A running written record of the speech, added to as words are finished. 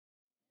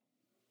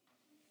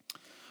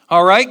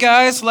All right,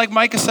 guys, like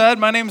Micah said,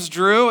 my name's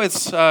Drew.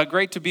 It's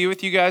great to be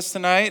with you guys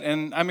tonight,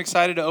 and I'm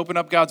excited to open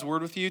up God's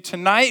Word with you.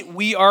 Tonight,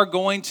 we are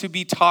going to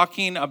be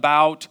talking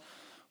about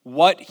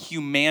what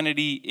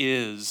humanity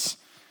is.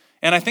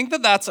 And I think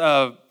that that's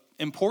an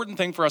important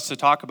thing for us to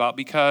talk about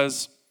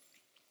because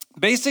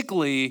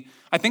basically,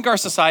 I think our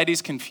society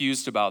is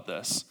confused about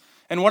this.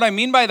 And what I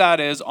mean by that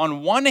is,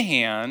 on one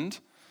hand,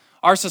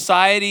 our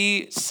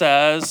society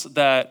says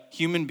that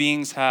human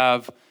beings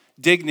have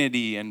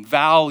dignity and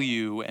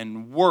value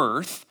and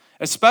worth,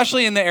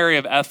 especially in the area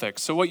of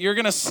ethics. So what you're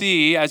going to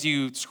see as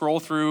you scroll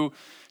through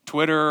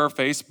Twitter or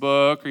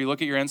Facebook or you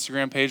look at your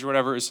Instagram page or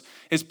whatever is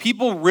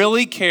people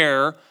really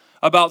care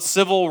about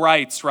civil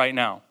rights right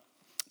now.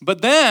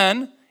 But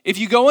then if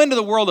you go into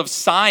the world of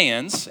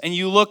science and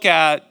you look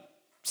at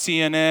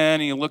CNN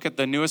and you look at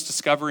the newest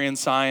discovery in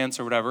science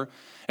or whatever,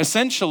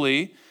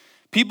 essentially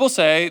people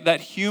say that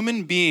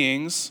human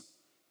beings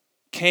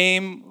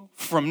came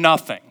from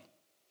nothing.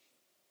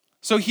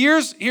 So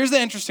here's the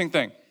interesting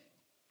thing,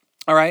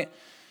 all right?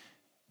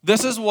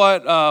 This is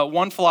what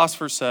one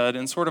philosopher said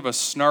in sort of a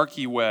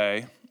snarky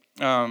way.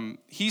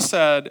 He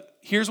said,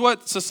 here's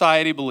what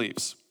society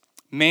believes.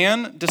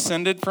 Man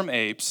descended from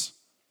apes,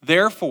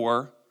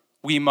 therefore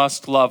we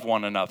must love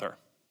one another.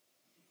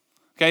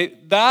 Okay,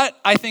 that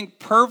I think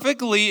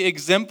perfectly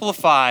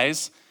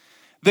exemplifies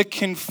the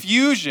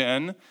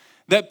confusion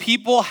that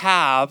people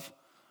have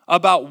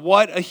about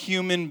what a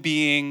human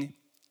being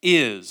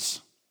is.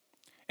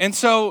 And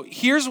so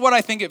here's what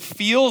I think it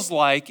feels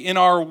like in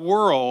our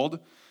world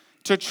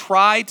to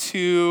try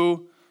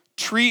to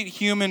treat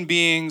human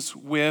beings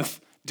with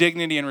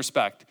dignity and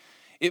respect.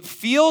 It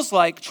feels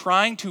like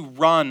trying to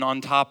run on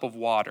top of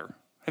water.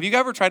 Have you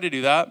ever tried to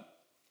do that?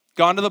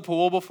 Gone to the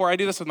pool before? I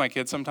do this with my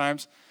kids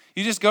sometimes.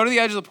 You just go to the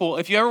edge of the pool.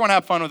 If you ever want to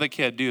have fun with a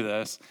kid, do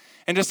this.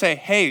 And just say,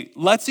 hey,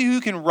 let's see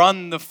who can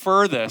run the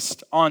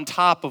furthest on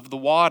top of the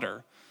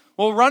water.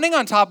 Well, running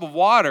on top of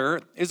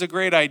water is a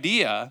great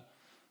idea,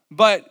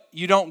 but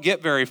you don't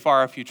get very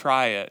far if you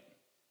try it,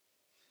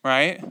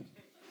 right?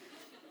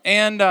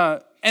 And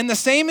the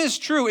same is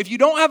true. If you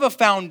don't have a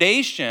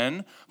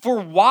foundation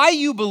for why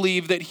you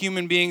believe that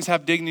human beings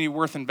have dignity,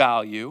 worth, and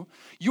value,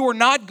 you're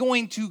not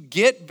going to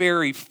get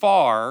very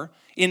far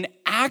in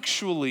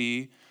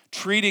actually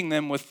treating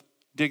them with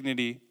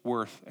dignity,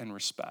 worth, and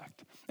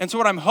respect. And so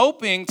what I'm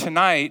hoping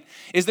tonight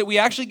is that we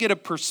actually get a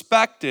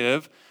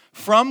perspective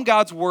from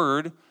God's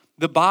Word,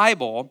 the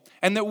Bible,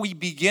 and that we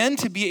begin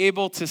to be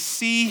able to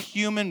see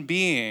human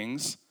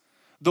beings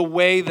the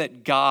way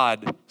that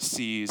God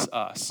sees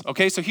us.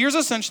 Okay, so here's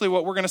essentially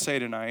what we're going to say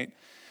tonight.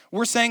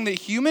 We're saying that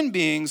human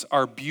beings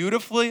are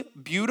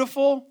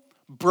beautiful,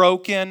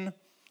 broken,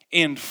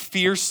 and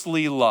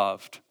fiercely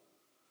loved.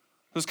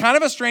 It's kind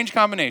of a strange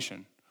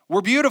combination.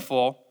 We're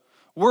beautiful,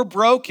 we're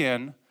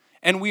broken,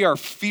 and we are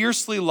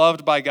fiercely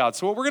loved by God.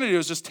 So what we're going to do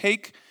is just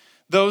take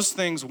those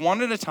things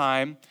one at a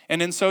time,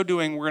 and in so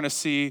doing, we're going to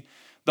see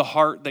the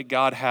heart that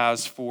God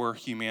has for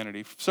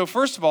humanity. So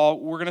first of all,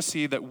 we're going to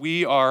see that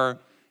we are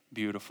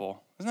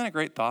beautiful. Isn't that a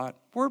great thought?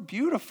 We're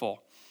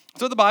beautiful.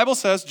 So the Bible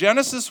says,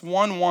 Genesis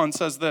 1:1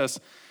 says this,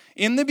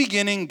 in the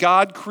beginning,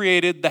 God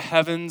created the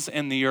heavens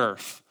and the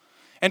earth.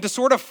 And to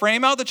sort of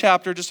frame out the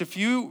chapter, just a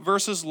few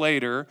verses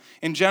later,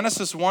 in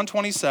Genesis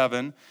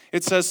 1:27,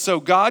 it says, so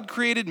God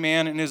created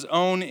man in his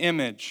own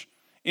image.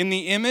 In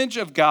the image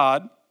of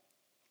God,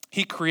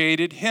 he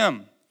created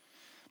him.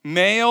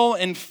 Male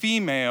and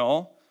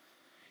female,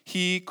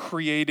 he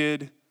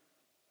created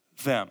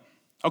them.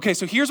 Okay,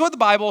 so here's what the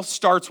Bible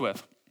starts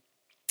with.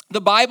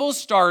 The Bible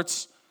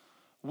starts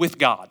with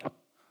God.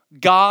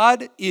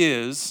 God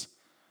is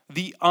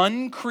the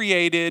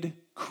uncreated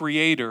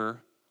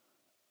creator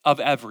of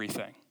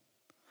everything.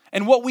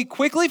 And what we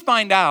quickly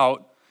find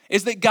out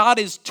is that God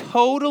is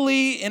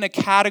totally in a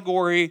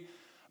category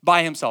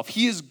by himself.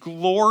 He is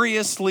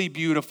gloriously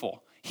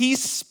beautiful. He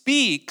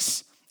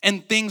speaks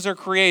and things are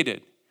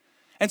created.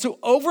 And so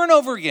over and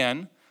over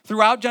again,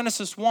 throughout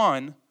Genesis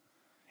 1,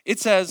 it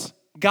says,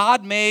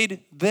 God made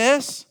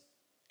this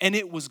and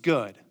it was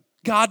good.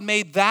 God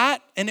made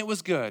that and it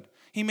was good.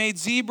 He made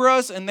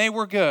zebras and they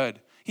were good.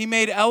 He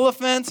made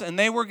elephants and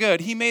they were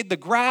good. He made the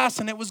grass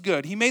and it was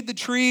good. He made the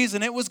trees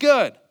and it was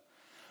good.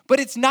 But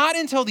it's not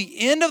until the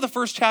end of the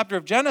first chapter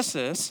of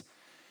Genesis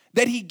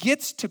that he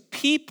gets to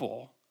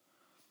people.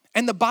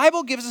 And the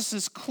Bible gives us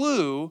this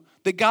clue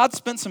that God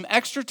spent some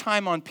extra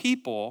time on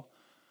people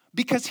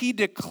because he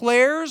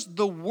declares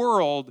the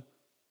world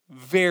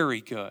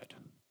very good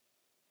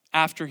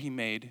after he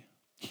made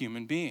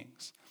human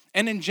beings.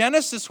 And in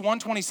Genesis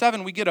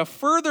 1:27, we get a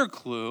further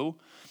clue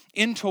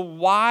into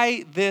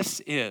why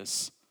this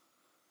is.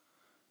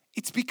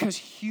 It's because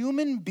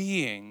human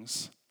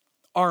beings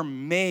are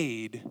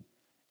made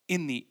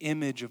in the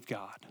image of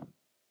God.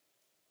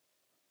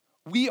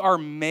 We are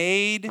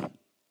made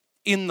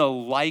in the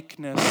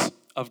likeness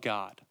of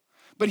God.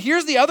 But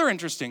here's the other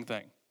interesting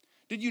thing.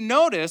 Did you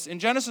notice in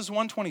Genesis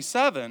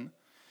 1:27,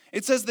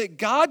 it says that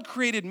God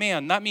created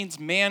man, that means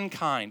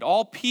mankind,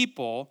 all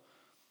people,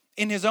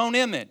 in his own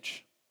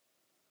image.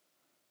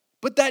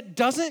 But that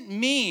doesn't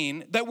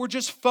mean that we're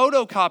just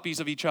photocopies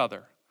of each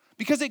other,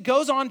 because it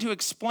goes on to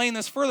explain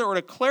this further or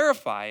to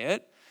clarify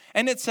it.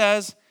 And it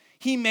says,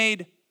 he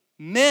made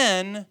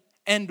men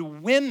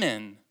and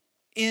women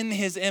in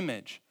his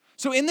image.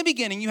 So in the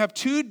beginning, you have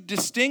two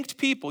distinct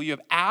people. You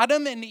have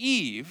Adam and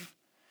Eve,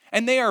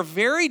 and they are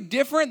very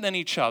different than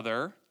each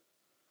other,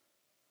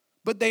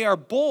 but they are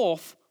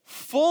both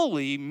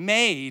fully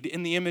made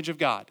in the image of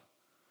God.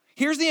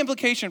 Here's the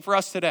implication for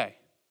us today.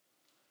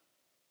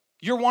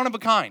 You're one of a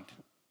kind.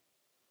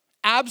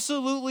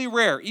 Absolutely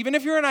rare. Even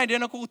if you're an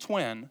identical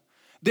twin,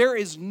 there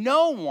is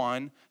no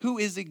one who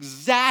is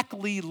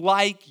exactly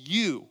like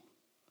you.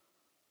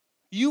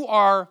 You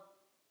are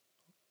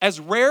as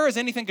rare as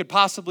anything could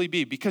possibly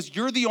be because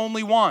you're the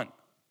only one.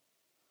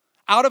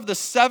 Out of the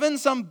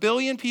 7-some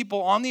billion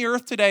people on the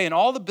earth today and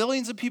all the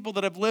billions of people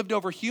that have lived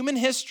over human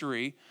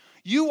history,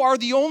 you are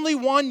the only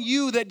one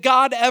you that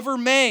God ever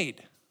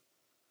made.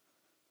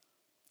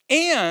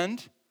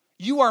 And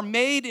you are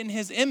made in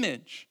his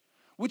image,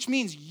 which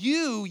means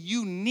you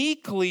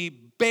uniquely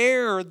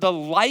bear the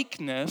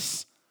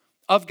likeness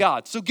of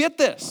God. So get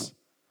this.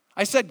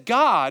 I said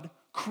God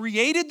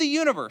created the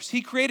universe.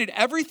 He created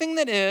everything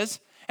that is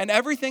and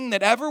everything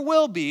that ever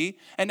will be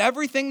and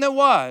everything that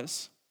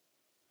was.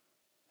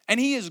 And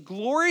he is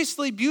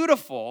gloriously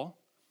beautiful.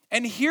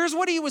 And here's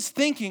what he was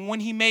thinking when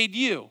he made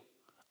you.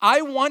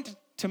 I want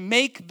to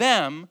make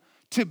them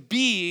to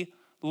be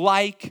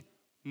like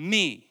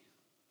me.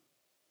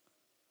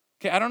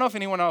 Okay, I don't know if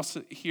anyone else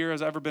here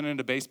has ever been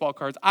into baseball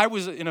cards. I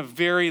was in a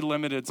very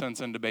limited sense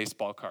into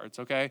baseball cards,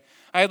 okay?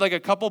 I had like a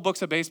couple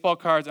books of baseball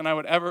cards, and I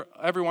would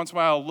every once in a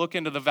while look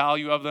into the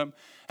value of them.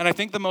 And I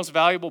think the most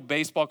valuable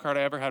baseball card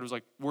I ever had was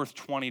like worth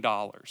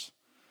 $20.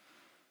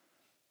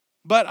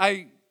 But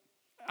I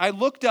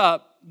looked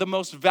up the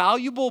most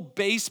valuable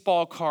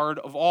baseball card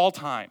of all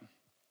time.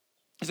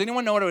 Does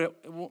anyone know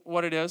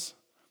what it is?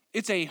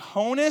 It's a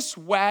Honus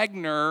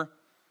Wagner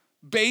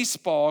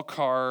baseball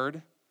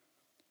card.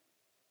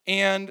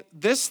 And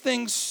this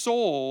thing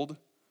sold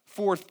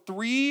for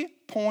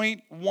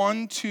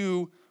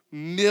 $3.12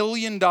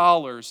 million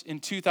in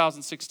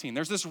 2016.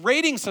 There's this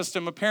rating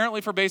system apparently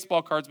for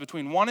baseball cards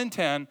between 1 and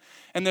 10.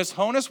 And this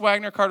Honus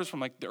Wagner card was from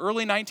like the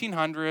early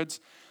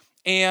 1900s.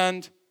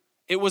 And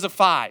it was a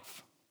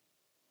 5.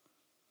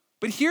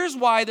 But here's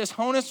why this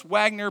Honus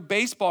Wagner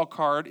baseball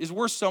card is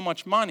worth so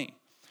much money.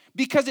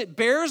 Because it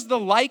bears the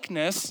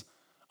likeness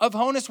of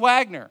Honus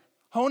Wagner.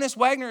 Honus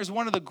Wagner is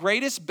one of the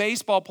greatest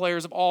baseball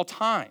players of all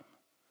time.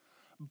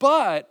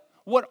 But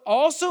what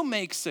also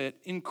makes it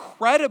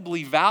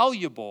incredibly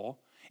valuable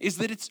is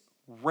that it's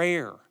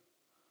rare.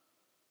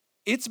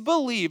 It's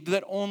believed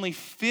that only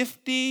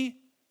 50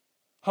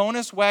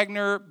 Honus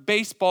Wagner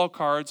baseball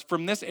cards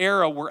from this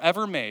era were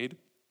ever made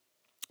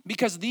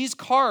because these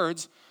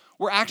cards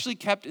were actually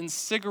kept in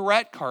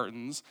cigarette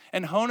cartons,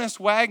 and Honus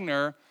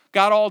Wagner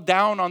got all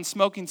down on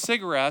smoking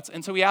cigarettes,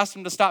 and so he asked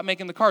them to stop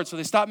making the cards. So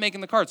they stopped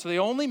making the cards. So they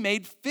only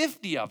made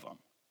 50 of them.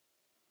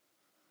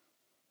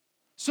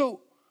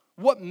 So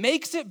what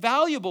makes it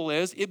valuable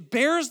is it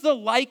bears the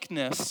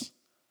likeness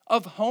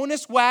of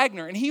Honus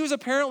Wagner, and he was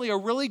apparently a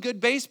really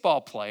good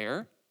baseball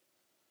player,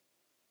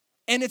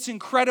 and it's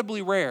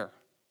incredibly rare.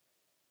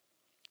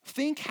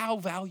 Think how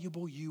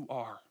valuable you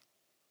are.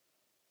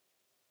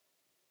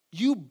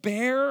 You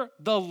bear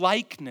the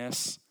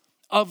likeness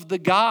of the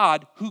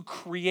God who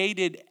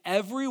created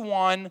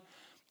everyone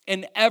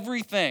and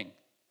everything.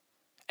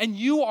 And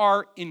you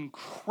are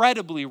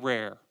incredibly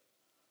rare.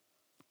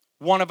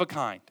 One of a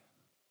kind.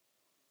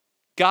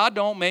 God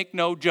don't make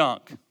no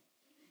junk.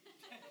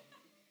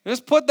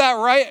 Just put that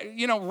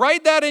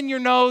write that in your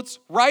notes,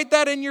 write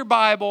that in your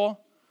Bible.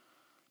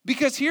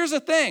 Because here's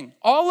the thing,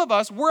 all of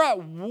us, we're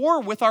at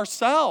war with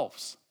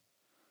ourselves.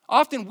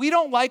 Often we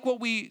don't like what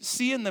we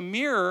see in the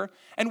mirror,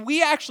 and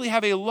we actually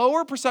have a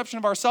lower perception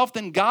of ourselves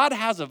than God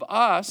has of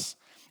us,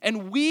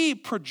 and we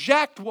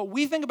project what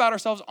we think about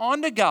ourselves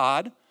onto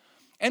God,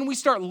 and we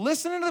start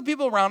listening to the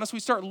people around us, we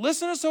start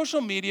listening to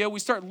social media, we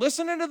start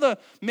listening to the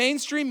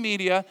mainstream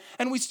media,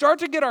 and we start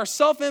to get our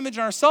self-image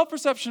and our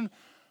self-perception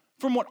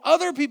from what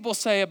other people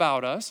say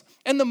about us,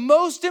 and the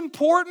most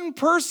important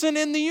person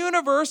in the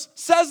universe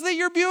says that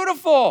you're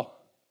beautiful,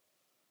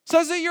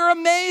 says that you're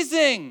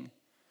amazing,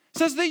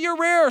 says that you're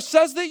rare,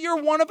 says that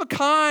you're one of a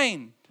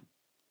kind.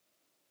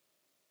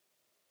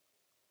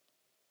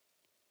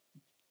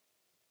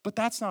 But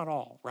that's not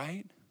all,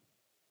 right?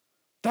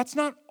 That's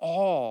not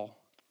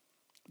all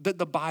that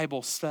the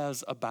Bible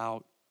says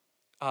about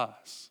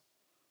us.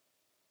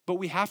 But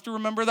we have to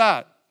remember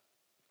that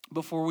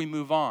before we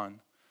move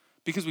on.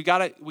 Because we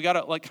gotta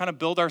like kind of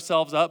build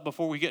ourselves up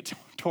before we get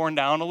torn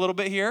down a little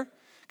bit here.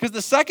 Because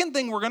the second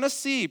thing we're gonna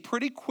see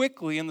pretty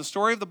quickly in the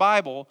story of the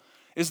Bible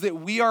is that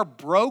we are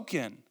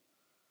broken.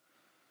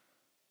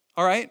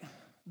 All right?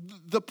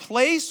 The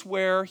place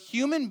where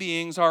human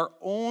beings are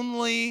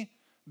only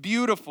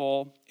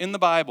beautiful in the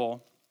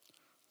Bible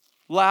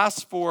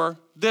lasts for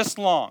this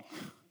long.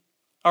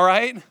 All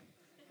right?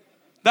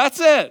 That's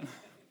it.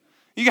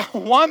 You got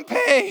one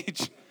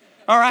page.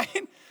 All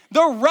right?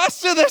 The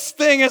rest of this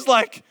thing is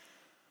like,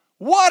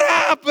 What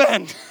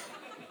happened?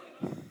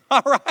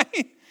 All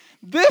right?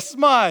 This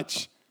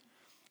much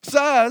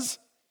says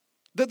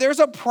that there's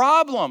a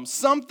problem.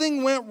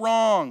 Something went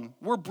wrong.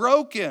 We're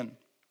broken.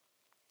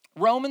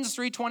 Romans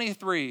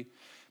 3:23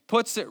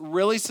 puts it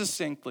really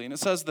succinctly, and it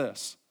says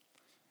this: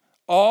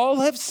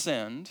 all have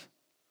sinned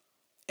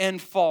and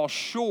fall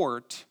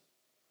short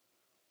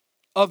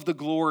of the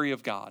glory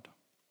of God.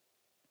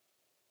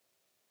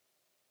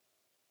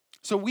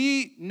 So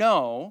we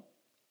know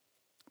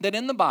that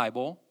in the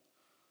Bible,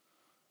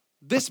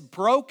 this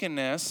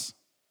brokenness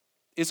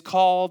is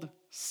called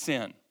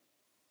sin.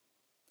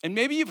 And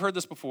maybe you've heard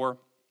this before,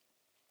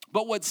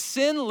 but what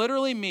sin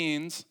literally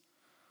means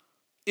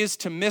is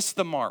to miss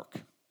the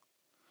mark.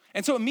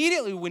 And so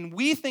immediately when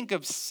we think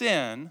of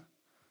sin,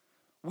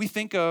 we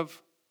think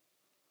of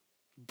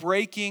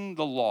breaking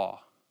the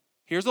law.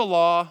 Here's a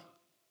law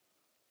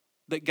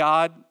that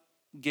God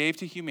gave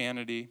to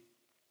humanity,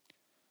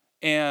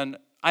 and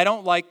I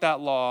don't like that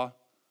law,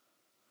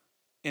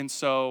 and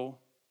so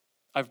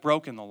I've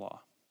broken the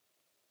law.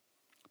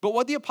 But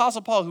what the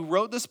Apostle Paul, who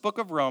wrote this book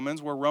of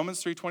Romans, where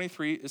Romans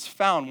 3:23 is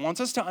found,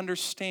 wants us to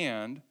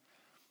understand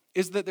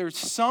is that there's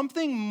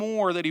something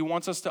more that he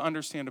wants us to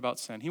understand about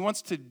sin. He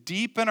wants to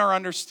deepen our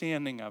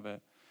understanding of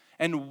it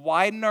and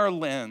widen our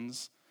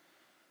lens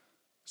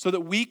so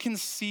that we can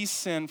see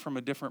sin from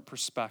a different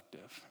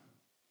perspective.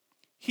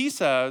 He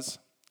says,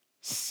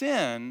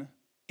 sin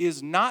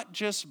is not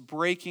just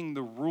breaking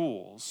the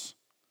rules.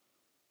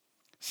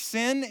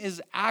 Sin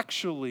is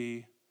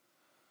actually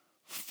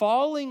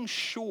falling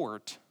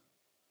short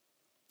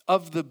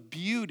of the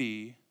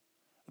beauty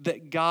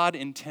that God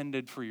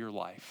intended for your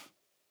life.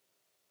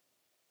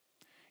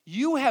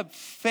 You have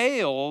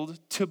failed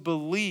to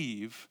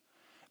believe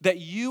that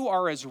you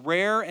are as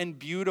rare and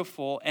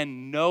beautiful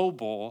and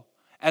noble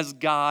as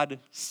God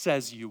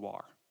says you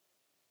are,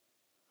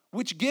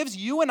 which gives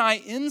you and I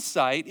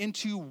insight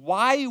into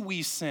why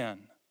we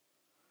sin.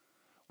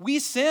 We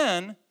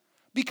sin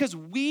because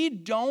we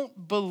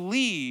don't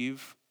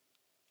believe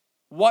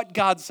what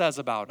God says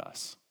about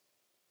us.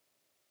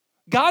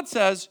 God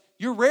says,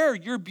 you're rare,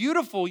 you're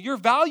beautiful, you're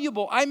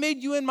valuable, I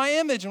made you in my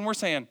image. And we're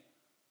saying,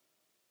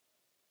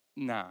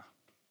 nah.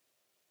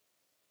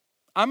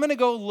 I'm going to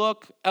go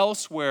look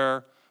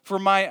elsewhere for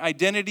my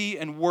identity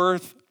and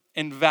worth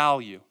and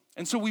value.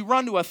 And so we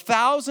run to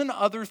 1,000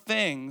 other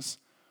things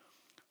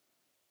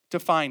to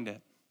find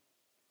it.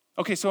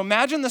 Okay, so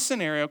imagine the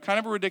scenario, kind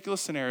of a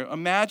ridiculous scenario.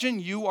 Imagine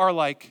you are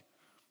like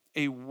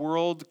a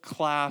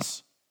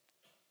world-class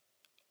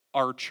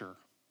archer.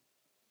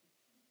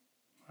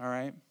 All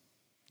right?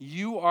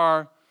 You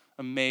are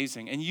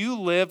amazing. And you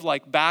live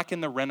like back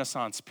in the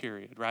Renaissance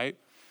period, right?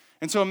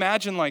 And so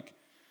imagine like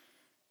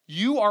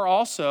you are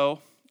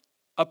also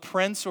a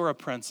prince or a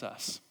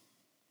princess.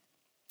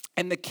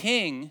 And the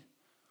king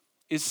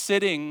is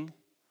sitting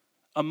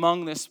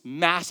among this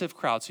massive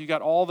crowd. So you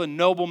got all the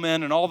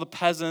noblemen and all the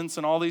peasants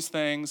and all these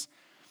things.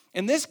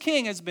 And this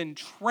king has been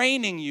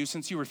training you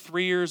since you were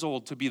 3 years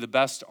old to be the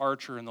best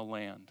archer in the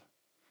land.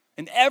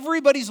 And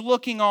everybody's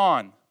looking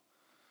on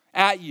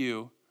at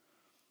you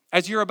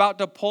as you're about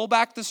to pull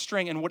back the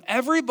string. And what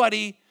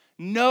everybody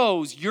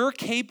knows you're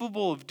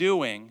capable of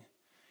doing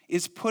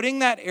is putting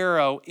that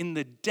arrow in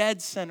the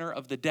dead center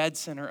of the dead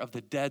center of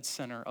the dead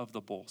center of the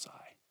bullseye.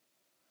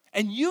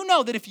 And you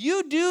know that if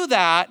you do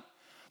that,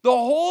 the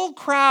whole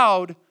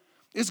crowd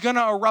is going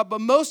to erupt.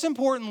 But most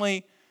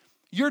importantly,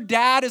 your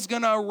dad is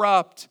going to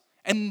erupt.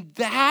 And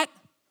that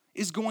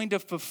is going to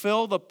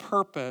fulfill the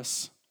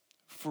purpose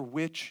for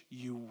which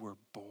you were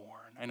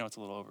born. I know it's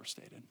a little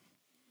overstated.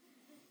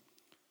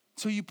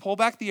 So you pull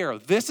back the arrow.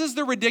 This is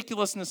the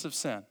ridiculousness of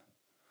sin.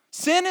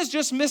 Sin is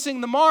just missing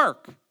the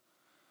mark.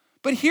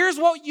 But here's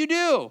what you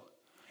do.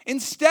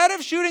 Instead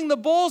of shooting the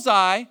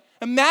bullseye,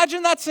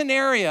 imagine that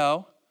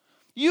scenario.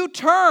 You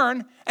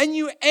turn and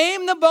you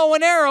aim the bow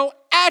and arrow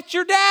at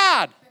your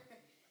dad,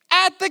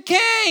 at the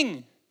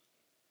king.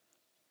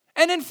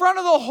 And in front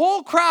of the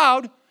whole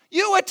crowd,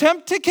 you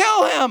attempt to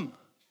kill him.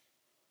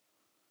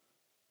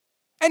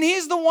 And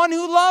he's the one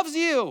who loves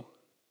you.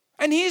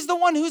 And he's the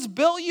one who's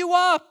built you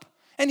up.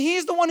 And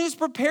he's the one who's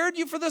prepared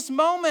you for this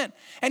moment.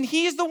 And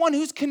he's the one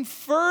who's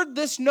conferred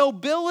this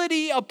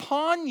nobility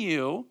upon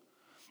you.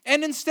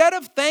 And instead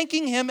of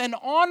thanking him and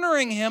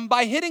honoring him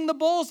by hitting the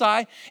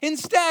bullseye,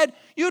 instead,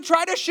 you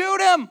try to shoot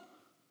him.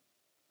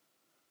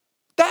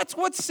 That's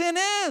what sin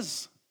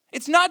is.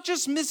 It's not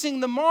just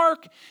missing the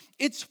mark.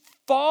 It's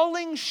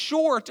falling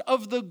short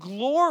of the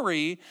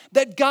glory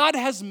that God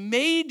has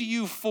made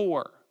you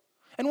for.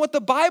 And what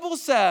the Bible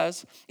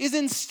says is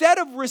instead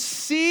of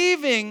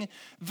receiving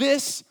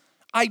this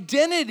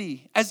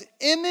identity as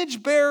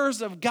image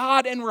bearers of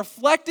God and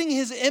reflecting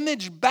his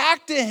image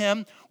back to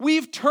him,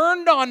 we've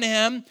turned on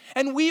him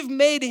and we've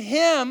made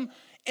him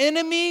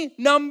enemy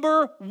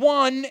number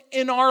one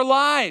in our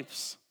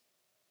lives.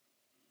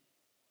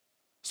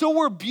 So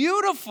we're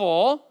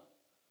beautiful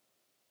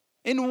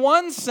in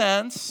one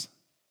sense,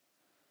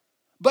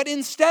 but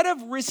instead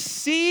of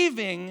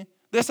receiving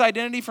this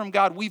identity from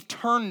God, we've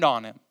turned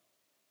on him.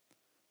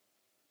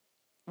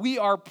 we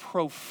are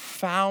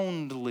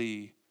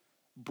profoundly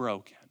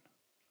broken.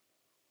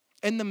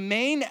 And the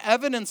main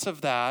evidence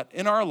of that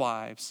in our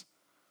lives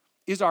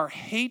is our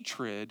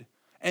hatred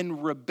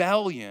and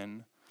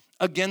rebellion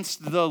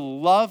against the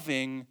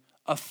loving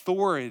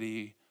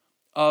authority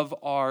of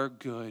our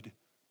good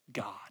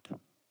God.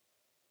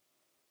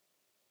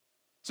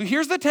 So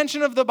here's the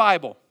tension of the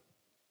Bible.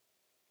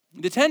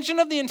 The tension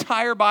of the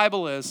entire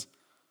Bible is,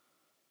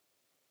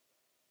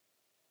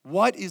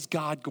 what is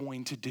God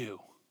going to do?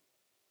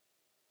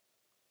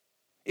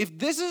 If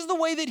this is the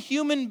way that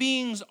human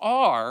beings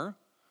are,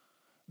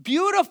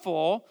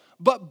 beautiful,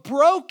 but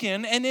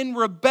broken and in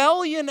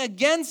rebellion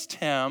against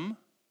him,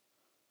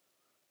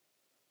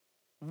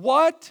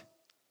 what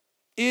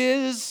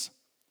is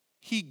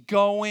he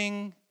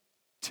going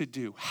to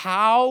do?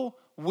 How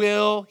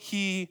will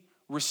he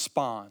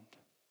respond?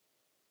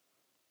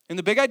 And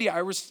the big idea,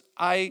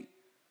 I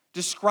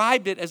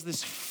described it as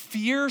this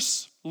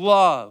fierce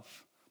love,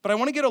 but I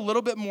want to get a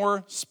little bit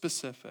more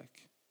specific.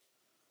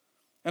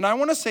 And I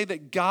want to say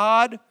that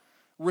God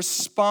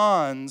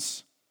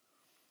responds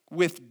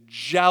with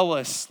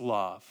jealous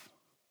love.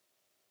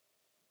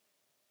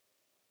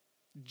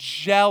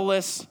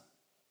 Jealous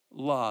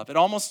love. It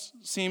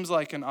almost seems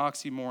like an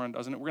oxymoron,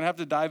 doesn't it? We're going to have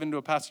to dive into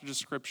a passage of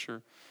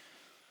Scripture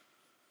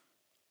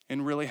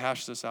and really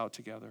hash this out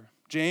together.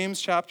 James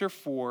chapter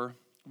 4,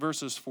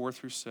 verses 4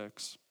 through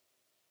 6.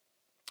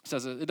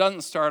 Says it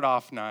doesn't start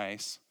off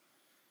nice.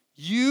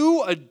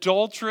 You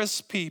adulterous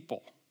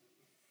people.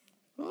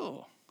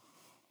 Oh,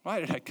 why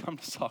did I come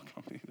to Salt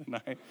Company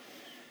tonight?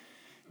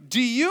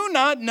 Do you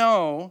not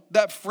know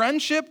that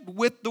friendship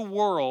with the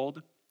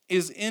world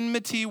is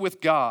enmity with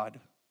God?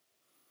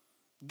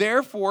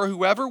 Therefore,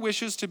 whoever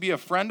wishes to be a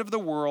friend of the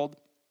world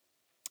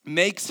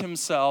makes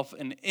himself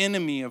an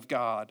enemy of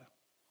God.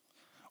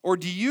 Or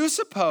do you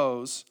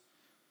suppose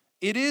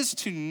it is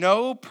to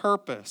no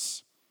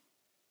purpose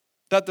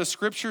that the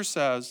Scripture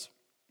says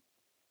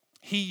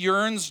he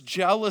yearns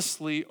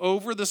jealously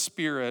over the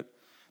Spirit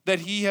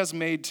that he has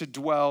made to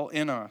dwell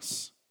in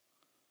us?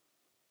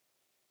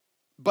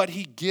 But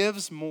he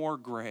gives more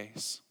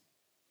grace.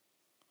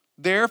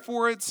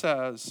 Therefore it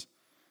says,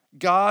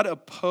 God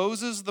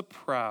opposes the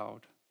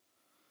proud,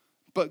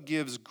 but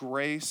gives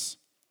grace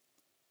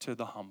to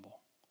the humble.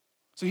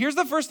 So here's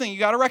the first thing you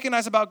got to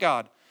recognize about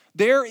God.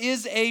 There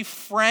is a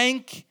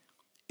frank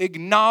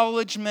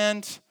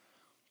acknowledgement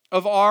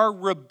of our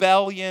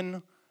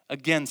rebellion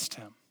against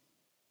him.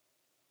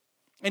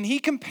 And he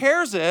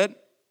compares it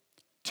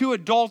to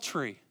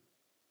adultery.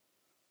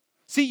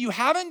 See, you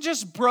haven't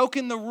just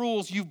broken the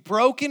rules, you've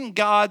broken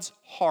God's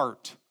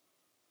heart.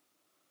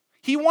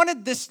 He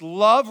wanted this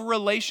love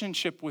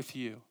relationship with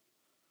you,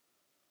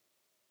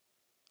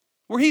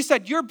 where he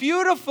said, you're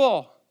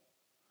beautiful.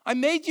 I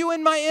made you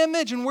in my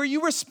image, and where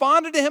you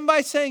responded to him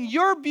by saying,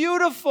 you're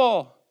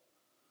beautiful.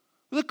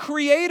 The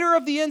creator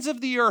of the ends of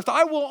the earth,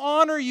 I will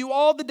honor you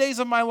all the days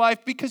of my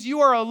life because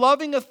you are a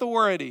loving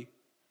authority.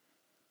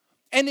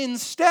 And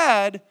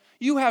instead,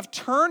 you have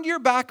turned your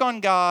back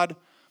on God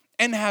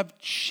and have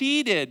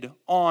cheated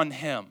on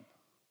him.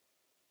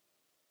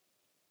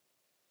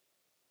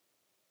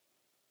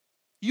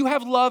 You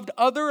have loved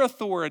other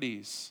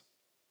authorities.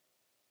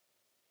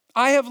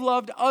 I have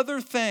loved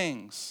other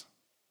things.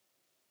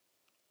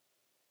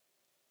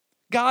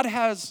 God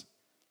has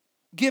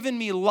given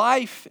me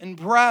life and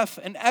breath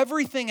and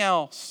everything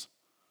else.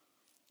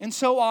 And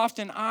so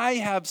often I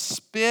have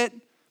spit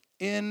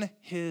in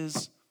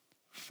his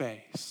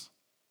face.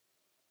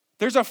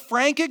 There's a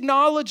frank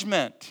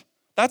acknowledgement.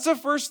 That's the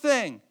first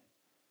thing.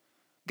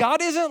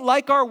 God isn't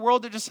like our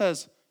world that just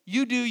says,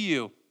 you do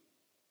you.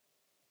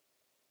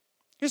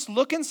 Just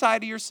look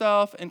inside of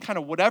yourself and kind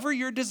of whatever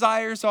your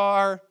desires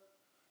are,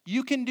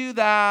 you can do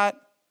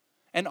that,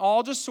 and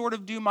I'll just sort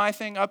of do my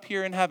thing up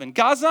here in heaven.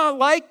 God's not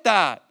like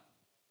that.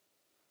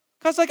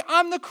 God's like,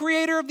 I'm the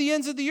creator of the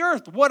ends of the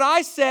earth. What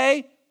I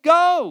say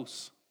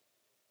goes.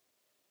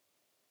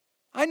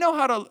 I know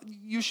how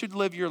you should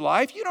live your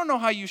life. You don't know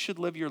how you should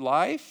live your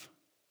life.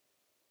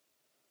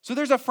 So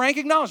there's a frank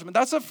acknowledgement.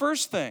 That's the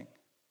first thing.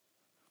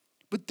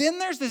 But then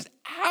there's this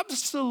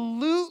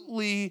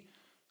absolutely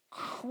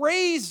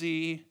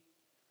crazy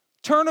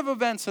turn of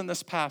events in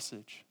this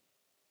passage.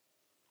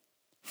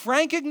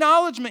 Frank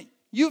acknowledgement.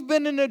 You've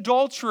been in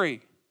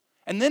adultery.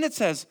 And then it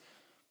says,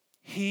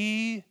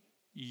 he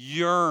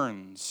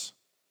yearns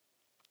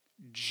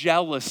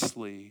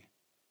jealously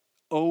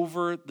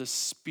over the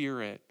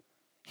Spirit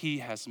he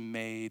has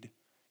made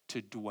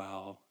to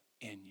dwell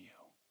in you.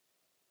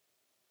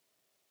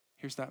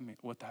 Here's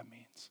what that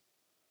means.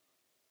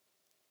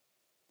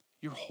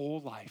 Your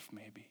whole life,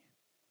 maybe,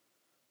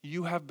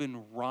 you have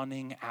been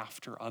running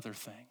after other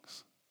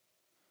things.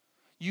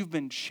 You've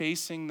been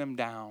chasing them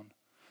down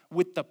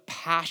with the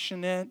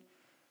passionate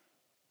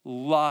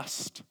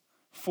lust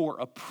for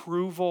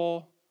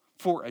approval,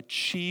 for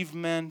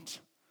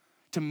achievement,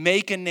 to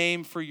make a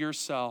name for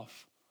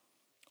yourself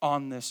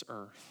on this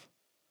earth.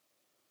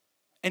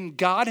 And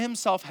God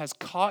himself has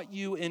caught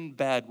you in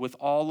bed with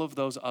all of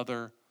those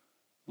other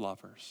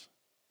lovers.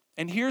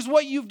 And here's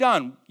what you've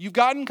done. You've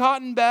gotten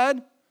caught in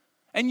bed.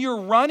 and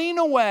you're running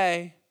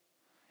away,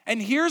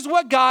 and here's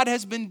what God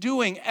has been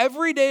doing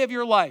every day of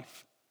your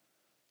life,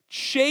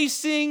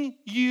 chasing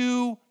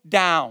you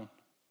down.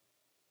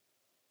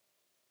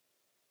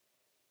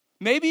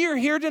 Maybe you're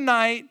here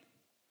tonight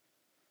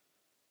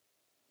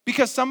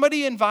because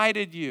somebody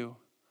invited you,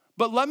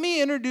 but let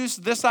me introduce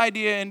this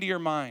idea into your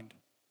mind.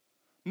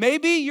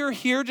 Maybe you're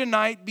here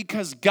tonight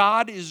because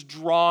God is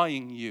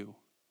drawing you.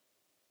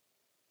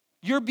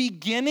 You're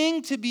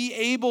beginning to be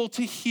able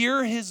to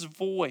hear his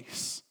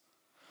voice.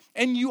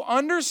 And you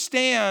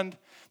understand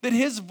that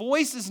his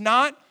voice is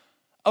not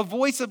a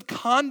voice of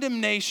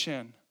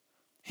condemnation.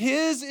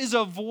 His is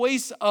a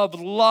voice of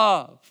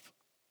love.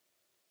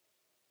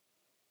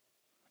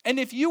 And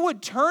if you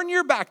would turn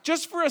your back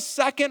just for a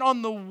second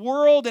on the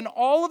world and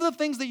all of the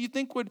things that you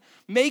think would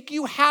make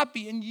you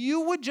happy, and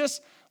you would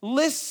just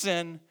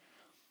listen,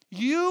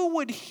 you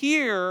would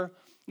hear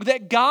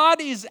that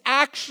God is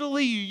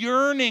actually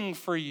yearning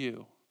for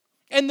you.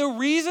 And the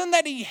reason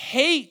that he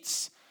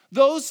hates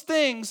those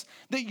things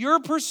that you're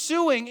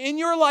pursuing in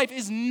your life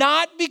is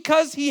not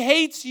because he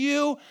hates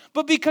you,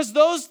 but because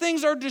those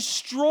things are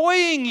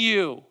destroying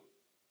you.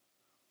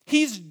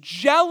 He's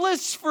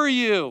jealous for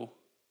you.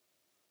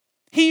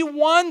 He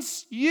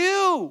wants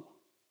you.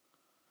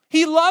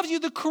 He loves you.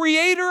 The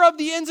creator of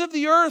the ends of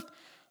the earth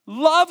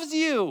loves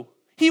you.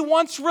 He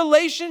wants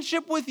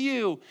relationship with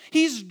you.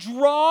 He's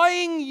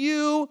drawing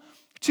you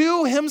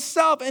to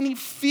himself. And he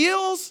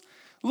feels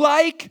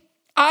like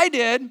I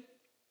did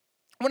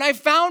when I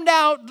found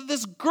out that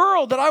this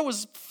girl that I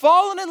was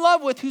falling in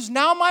love with, who's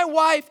now my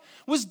wife,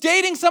 was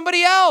dating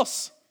somebody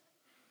else.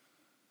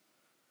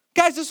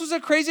 Guys, this was a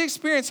crazy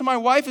experience. So my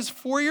wife is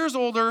 4 years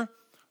older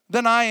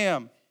than I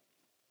am.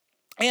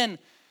 And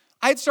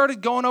I had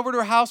started going over to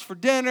her house for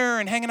dinner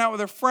and hanging out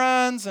with her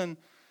friends and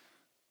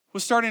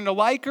was starting to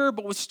like her,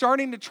 but was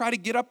starting to try to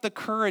get up the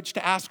courage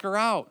to ask her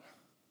out.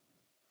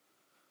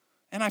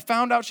 And I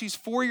found out she's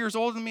 4 years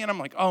older than me, and I'm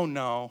like, oh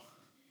no.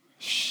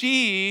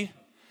 She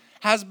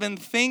has been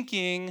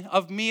thinking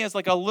of me as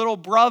like a little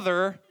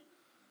brother,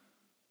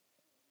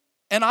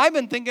 and I've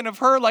been thinking of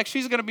her like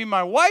she's going to be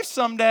my wife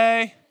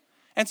someday.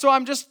 And so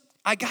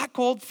I got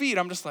cold feet.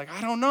 I'm just like,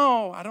 I don't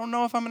know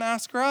if I'm going to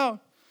ask her out.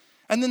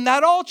 And then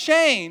that all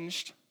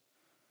changed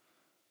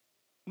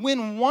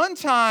when one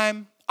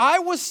time I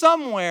was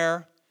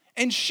somewhere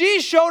and she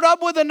showed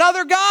up with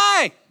another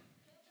guy.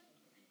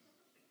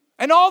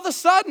 And all of a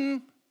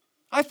sudden,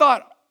 I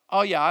thought,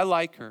 oh yeah, I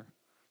like her.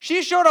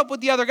 She showed up with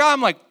the other guy.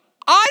 I'm like,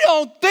 I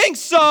don't think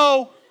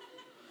so.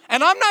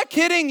 And I'm not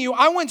kidding you.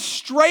 I went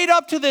straight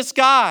up to this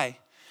guy.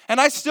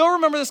 And I still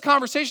remember this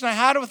conversation I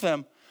had with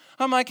him.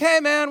 I'm like, hey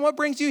man, what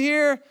brings you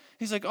here?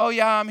 He's like, oh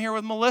yeah, I'm here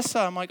with Melissa.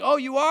 I'm like, oh,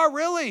 you are,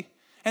 really?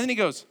 And then he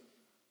goes,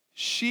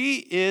 she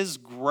is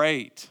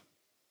great.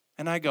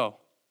 And I go,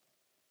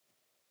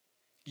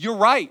 you're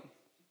right.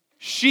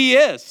 She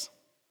is.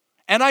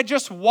 And I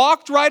just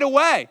walked right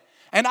away.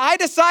 And I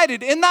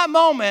decided in that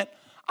moment,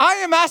 I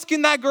am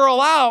asking that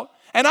girl out,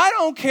 and I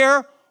don't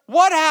care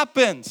what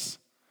happens.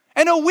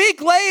 And a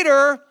week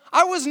later,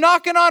 I was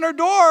knocking on her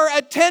door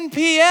at 10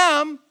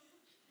 p.m.,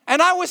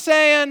 and I was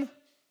saying,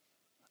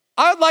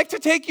 I would like to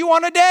take you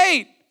on a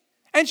date.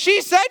 And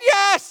she said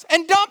yes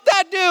and dumped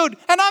that dude.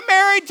 And I'm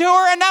married to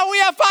her, and now we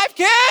have 5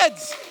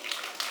 kids.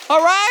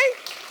 All right?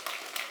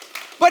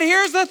 But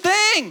here's the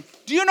thing.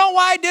 Do you know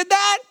why I did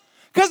that?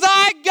 Because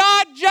I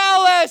got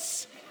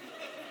jealous.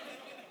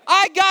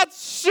 I got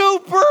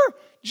super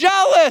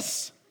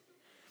jealous.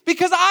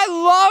 Because I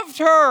loved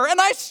her, and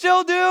I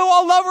still do.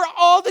 I'll love her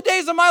all the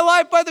days of my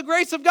life by the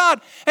grace of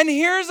God. And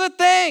here's the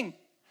thing.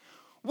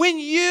 When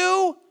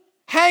you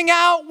hang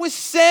out with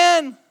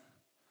sin,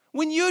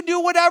 when you do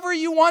whatever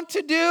you want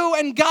to do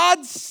and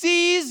God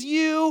sees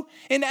you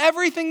in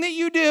everything that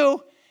you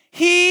do,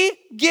 he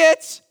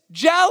gets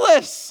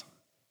jealous.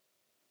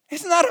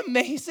 Isn't that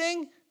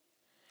amazing?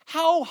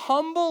 How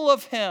humble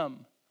of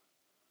him.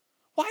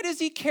 Why does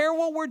he care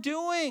what we're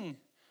doing?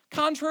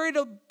 Contrary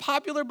to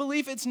popular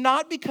belief, it's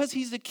not because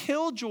he's a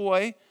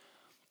killjoy.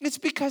 It's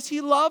because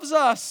he loves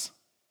us.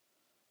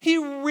 He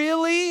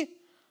really,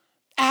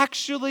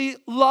 actually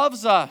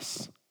loves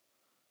us.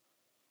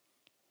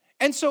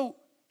 And so,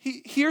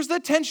 here's the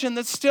tension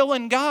that's still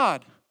in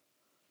God,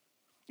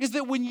 is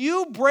that when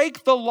you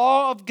break the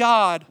law of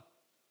God,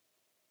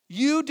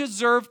 you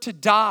deserve to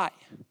die.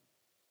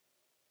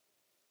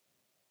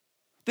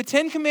 The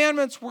 10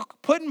 Commandments were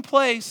put in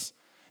place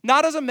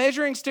not as a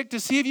measuring stick to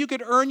see if you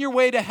could earn your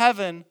way to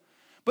heaven,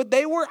 but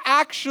they were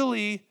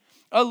actually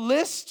a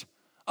list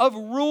of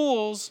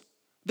rules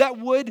that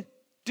would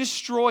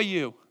destroy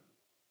you.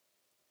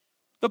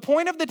 The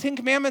point of the 10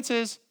 Commandments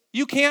is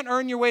you can't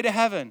earn your way to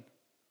heaven.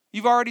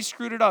 You've already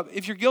screwed it up.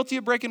 If you're guilty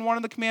of breaking one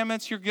of the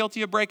commandments, you're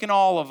guilty of breaking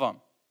all of them.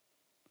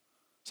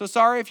 So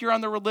sorry if you're on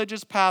the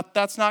religious path,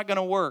 that's not going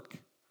to work.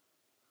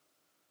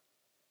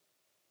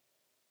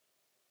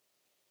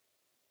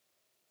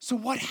 So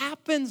what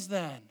happens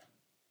then?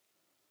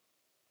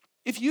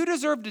 If you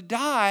deserve to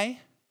die,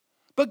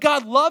 but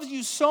God loves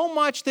you so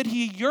much that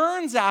he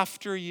yearns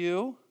after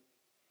you,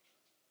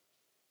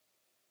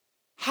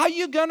 How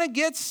you gonna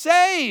get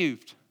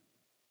saved?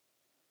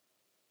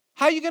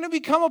 How you gonna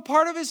become a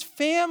part of his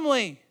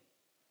family?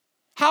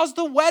 How's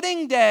the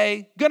wedding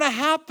day gonna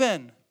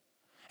happen?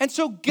 And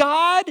so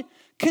God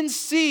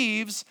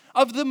conceives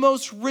of the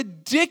most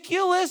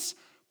ridiculous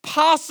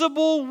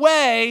possible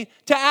way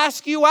to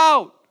ask you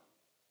out.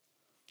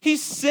 He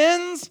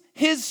sends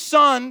his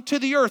son to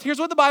the earth. Here's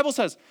what the Bible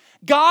says.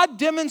 God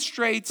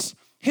demonstrates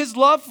his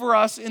love for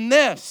us in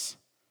this.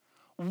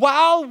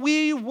 While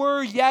we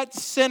were yet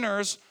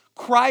sinners,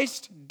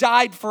 Christ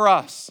died for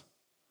us.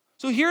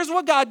 So here's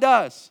what God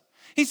does.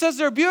 He says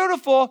they're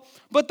beautiful,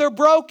 but they're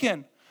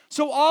broken.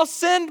 So I'll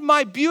send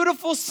my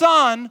beautiful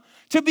son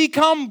to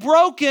become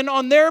broken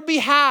on their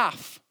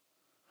behalf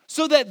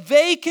so that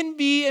they can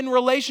be in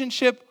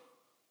relationship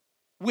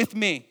with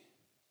me.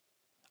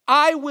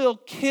 I will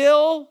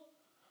kill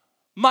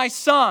my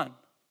son,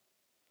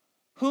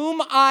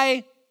 whom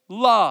I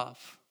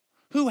love,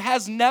 who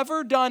has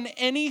never done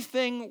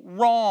anything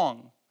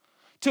wrong,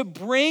 to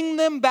bring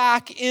them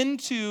back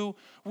into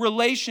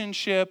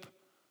relationship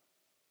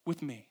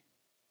with me.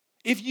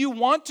 If you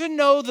want to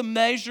know the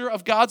measure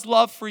of God's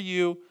love for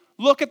you,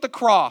 look at the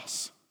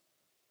cross.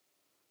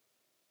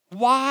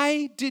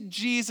 Why did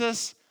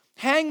Jesus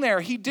hang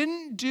there? He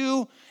didn't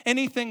do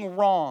anything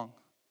wrong.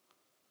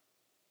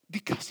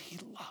 Because he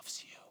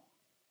loves you.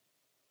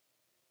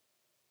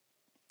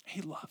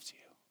 He loves you.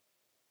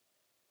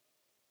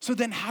 So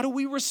then how do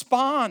we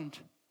respond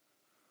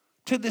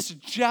to this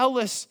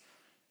jealous,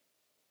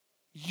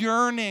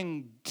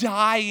 yearning,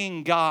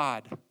 dying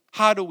God?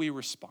 How do we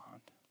respond?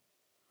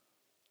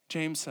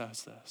 James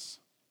says this.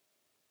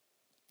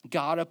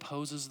 God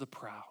opposes the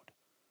proud,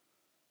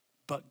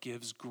 but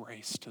gives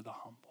grace to the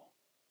humble.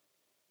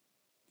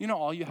 You know,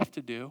 all you have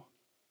to do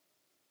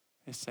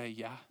is say,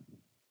 yeah,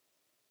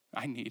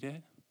 I need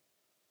it.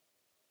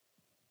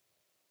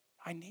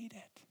 I need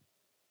it.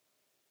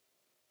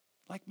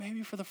 Like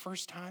maybe for the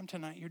first time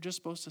tonight, you're just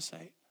supposed to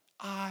say,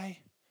 I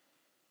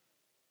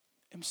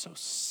am so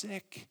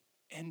sick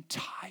and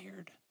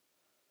tired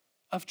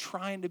of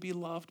trying to be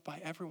loved by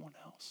everyone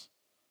else.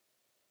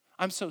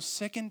 I'm so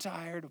sick and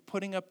tired of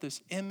putting up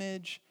this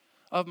image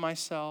of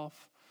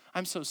myself.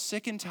 I'm so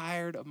sick and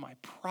tired of my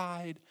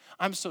pride.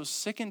 I'm so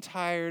sick and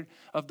tired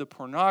of the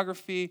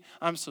pornography.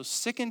 I'm so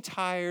sick and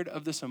tired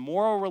of this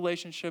immoral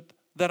relationship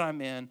that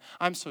I'm in.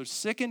 I'm so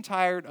sick and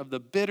tired of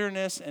the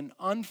bitterness and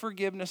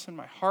unforgiveness in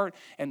my heart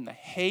and the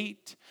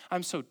hate.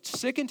 I'm so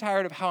sick and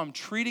tired of how I'm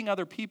treating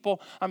other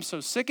people. I'm so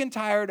sick and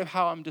tired of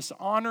how I'm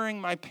dishonoring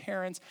my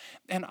parents.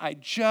 And I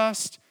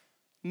just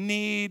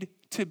need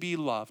to be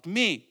loved.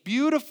 Me,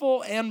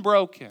 beautiful and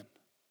broken.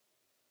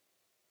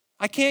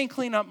 I can't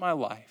clean up my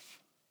life.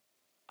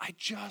 I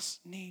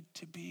just need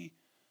to be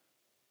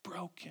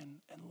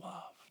broken and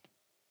loved.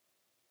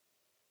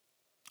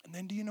 And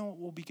then do you know what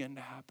will begin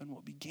to happen?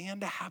 What began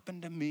to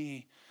happen to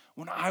me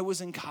when I was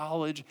in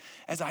college,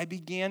 as I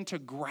began to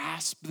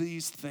grasp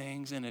these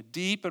things in a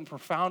deep and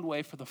profound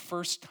way for the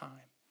first time,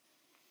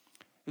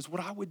 is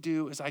what I would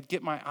do is I'd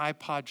get my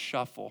iPod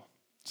Shuffle.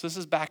 So this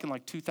is back in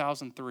like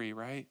 2003,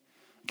 right?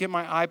 Get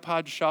my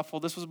iPod Shuffle.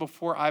 This was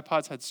before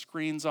iPods had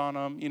screens on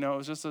them. You know, it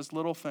was just this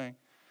little thing.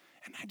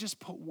 And I'd just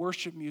put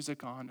worship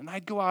music on. And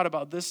I'd go out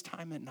about this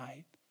time at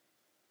night.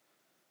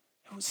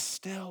 It was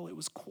still, it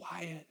was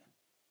quiet.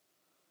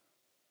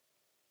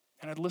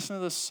 And I'd listen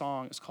to this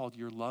song. It's called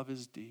Your Love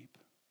is Deep.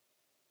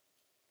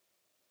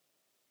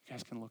 You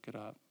guys can look it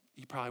up.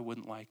 You probably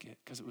wouldn't like it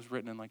because it was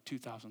written in like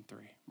 2003,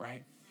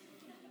 right?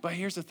 But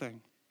here's the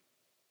thing.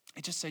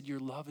 It just said, your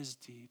love is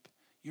deep.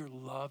 Your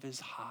love is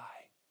high.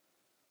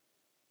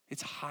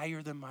 It's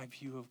higher than my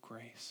view of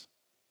grace.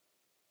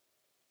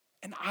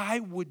 And I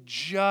would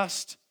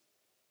just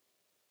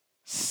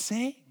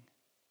sing.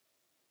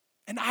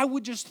 And I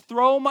would just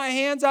throw my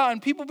hands out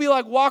and people be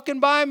like walking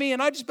by me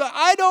and I'd just be like,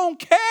 I don't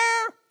care.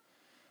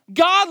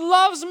 God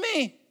loves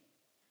me.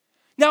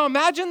 Now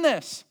imagine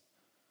this.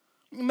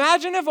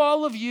 Imagine if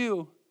all of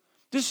you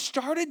just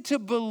started to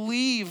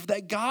believe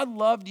that God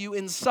loved you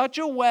in such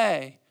a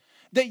way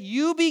that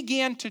you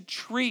began to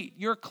treat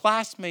your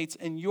classmates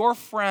and your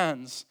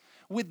friends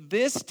with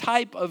this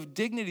type of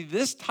dignity,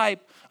 this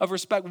type of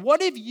respect.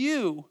 What if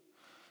you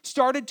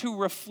started to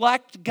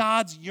reflect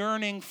God's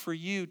yearning for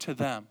you to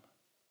them?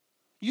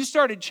 You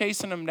started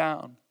chasing them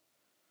down.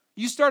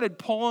 You started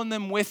pulling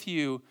them with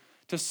you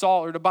to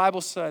Salt or to Bible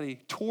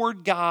study,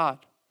 toward God,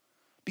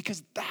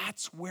 because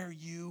that's where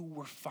you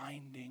were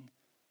finding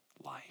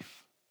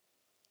life.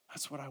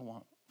 That's what I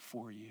want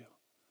for you,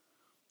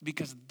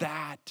 because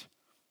that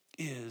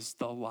is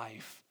the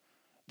life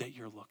that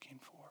you're looking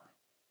for.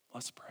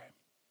 Let's pray.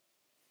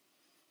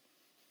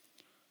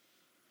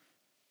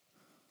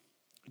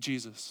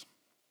 Jesus,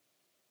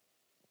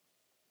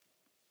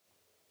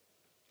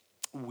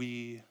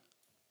 we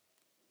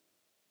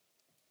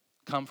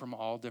come from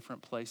all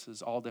different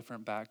places, all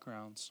different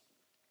backgrounds,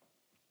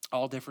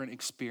 all different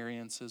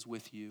experiences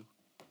with you.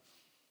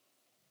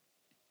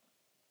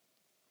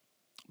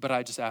 But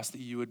I just ask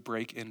that you would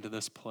break into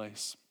this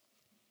place,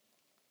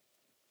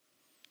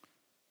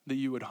 that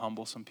you would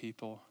humble some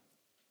people,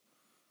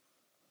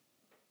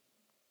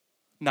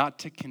 not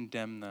to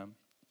condemn them.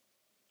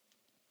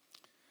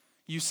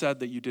 You said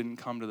that you didn't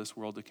come to this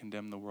world to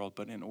condemn the world,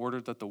 but in order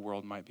that the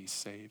world might be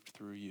saved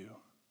through you.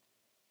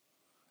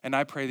 And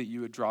I pray that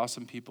you would draw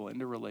some people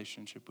into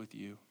relationship with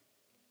you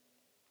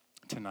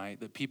tonight,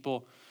 that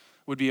people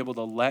would be able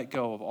to let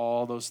go of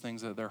all those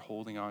things that they're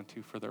holding on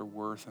to for their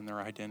worth and their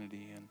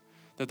identity and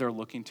that they're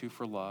looking to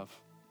for love.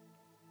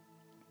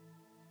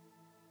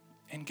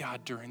 And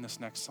God, during this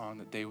next song,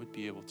 that they would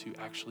be able to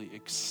actually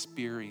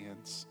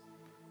experience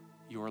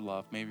your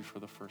love, maybe for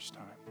the first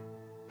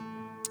time.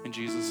 In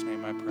Jesus'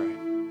 name I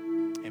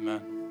pray,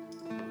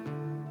 amen.